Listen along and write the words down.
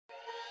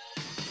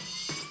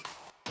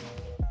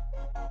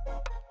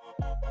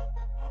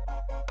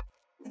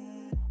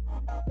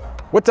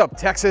What's up,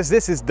 Texas?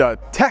 This is the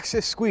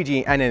Texas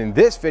Squeegee, and in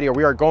this video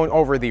we are going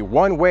over the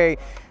one-way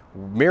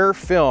mirror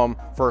film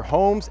for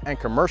homes and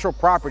commercial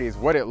properties,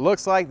 what it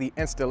looks like, the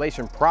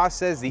installation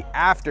process, the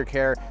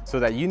aftercare, so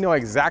that you know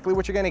exactly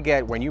what you're going to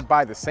get when you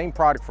buy the same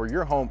product for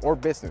your home or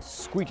business.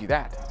 Squeegee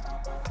that.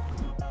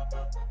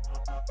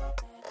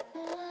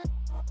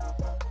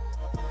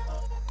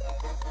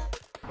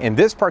 In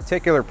this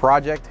particular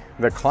project,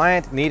 the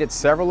client needed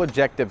several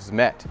objectives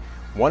met.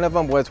 One of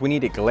them was we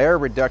needed glare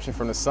reduction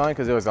from the sun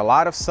because there was a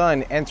lot of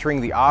sun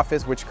entering the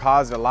office, which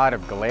caused a lot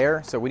of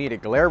glare. So we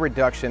needed glare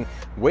reduction.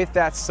 With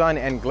that sun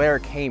and glare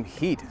came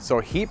heat.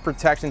 So heat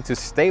protection to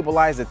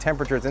stabilize the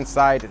temperatures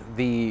inside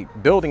the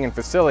building and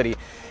facility,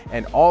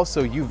 and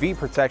also UV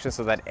protection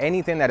so that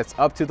anything that is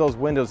up to those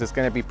windows is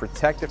going to be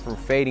protected from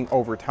fading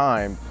over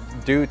time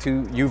due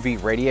to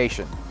UV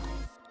radiation.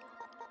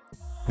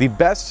 The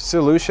best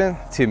solution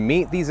to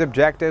meet these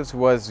objectives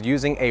was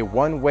using a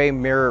one-way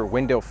mirror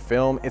window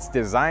film. It's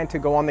designed to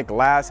go on the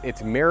glass.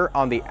 It's mirror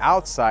on the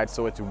outside,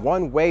 so it's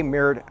one-way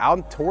mirrored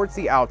out towards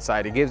the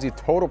outside. It gives you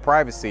total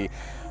privacy.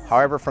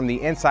 However, from the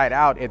inside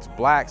out, it's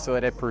black so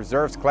that it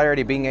preserves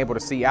clarity, being able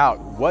to see out.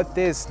 What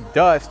this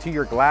does to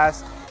your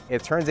glass,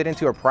 it turns it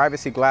into a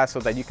privacy glass so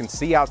that you can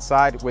see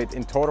outside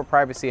in total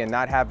privacy and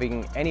not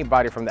having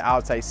anybody from the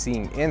outside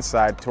seeing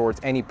inside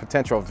towards any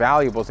potential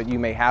valuables that you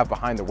may have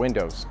behind the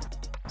windows.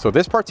 So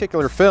this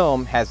particular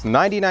film has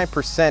 99%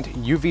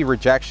 UV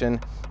rejection,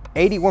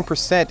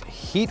 81%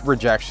 heat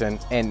rejection,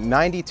 and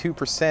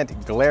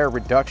 92% glare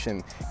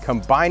reduction,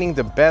 combining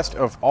the best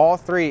of all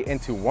three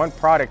into one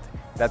product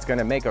that's going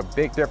to make a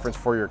big difference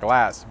for your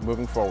glass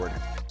moving forward.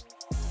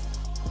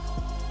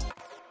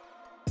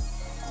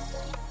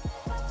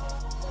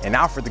 And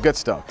now for the good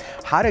stuff.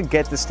 How to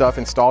get this stuff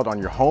installed on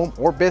your home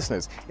or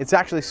business. It's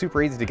actually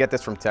super easy to get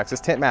this from Texas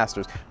Tint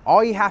Masters.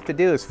 All you have to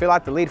do is fill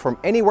out the lead form.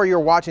 Anywhere you're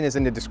watching is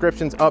in the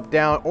descriptions, up,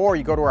 down, or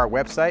you go to our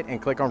website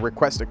and click on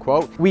request a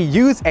quote. We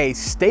use a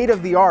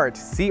state-of-the-art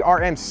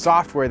CRM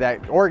software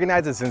that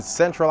organizes and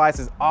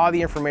centralizes all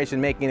the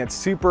information, making it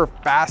super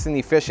fast and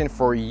efficient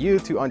for you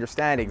to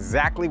understand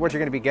exactly what you're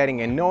going to be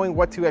getting and knowing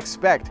what to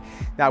expect.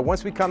 Now,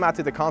 once we come out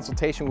to the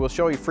consultation, we'll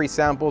show you free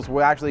samples.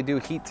 We'll actually do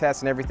heat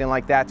tests and everything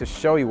like that to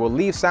show you. We'll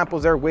leave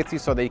samples there with you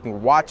so that you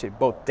can watch it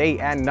both day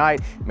and night.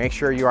 Make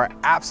sure you are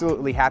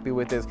absolutely happy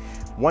with this.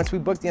 Once we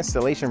book the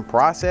installation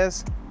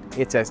process,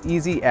 it's as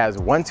easy as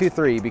 1, 2,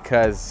 3,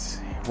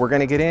 because we're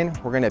gonna get in,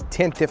 we're gonna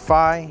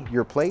tintify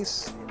your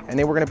place, and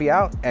then we're gonna be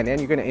out, and then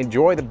you're gonna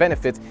enjoy the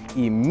benefits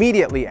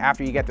immediately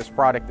after you get this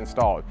product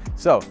installed.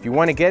 So if you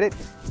wanna get it,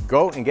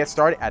 go and get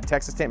started at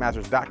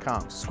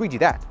texastintmasters.com. Squeegee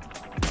that.